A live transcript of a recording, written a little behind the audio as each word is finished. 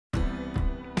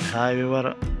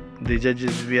However, the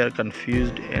judges were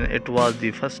confused, and it was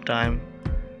the first time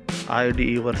I'd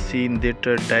ever seen that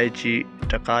Daichi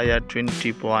Takaya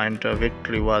 20-point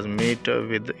victory was met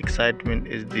with excitement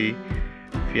as the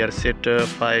fiercest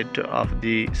fight of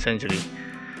the century.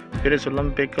 Paris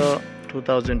Olympic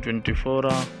 2024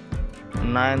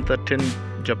 9th 10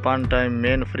 Japan time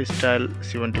men freestyle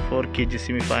 74 kg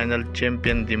semi-final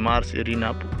champion the Mars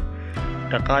Arena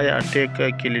Takaya attack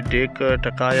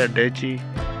Takaya Daichi,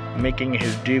 making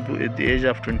his debut at the age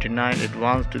of 29,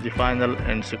 advanced to the final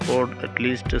and secured at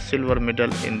least a silver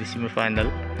medal in the semi-final.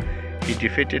 He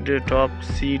defeated top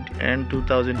seed and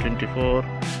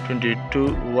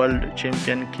 2024-22 world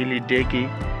champion Deki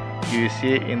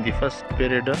USA in the first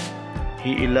period.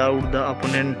 He allowed the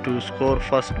opponent to score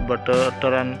first but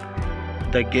turned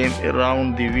the game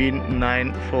around the win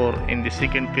 9-4 in the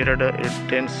second period. A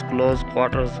tense close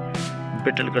quarters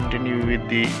battle continued with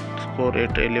the score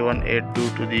at 11-8 due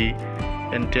to the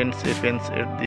intense offense at the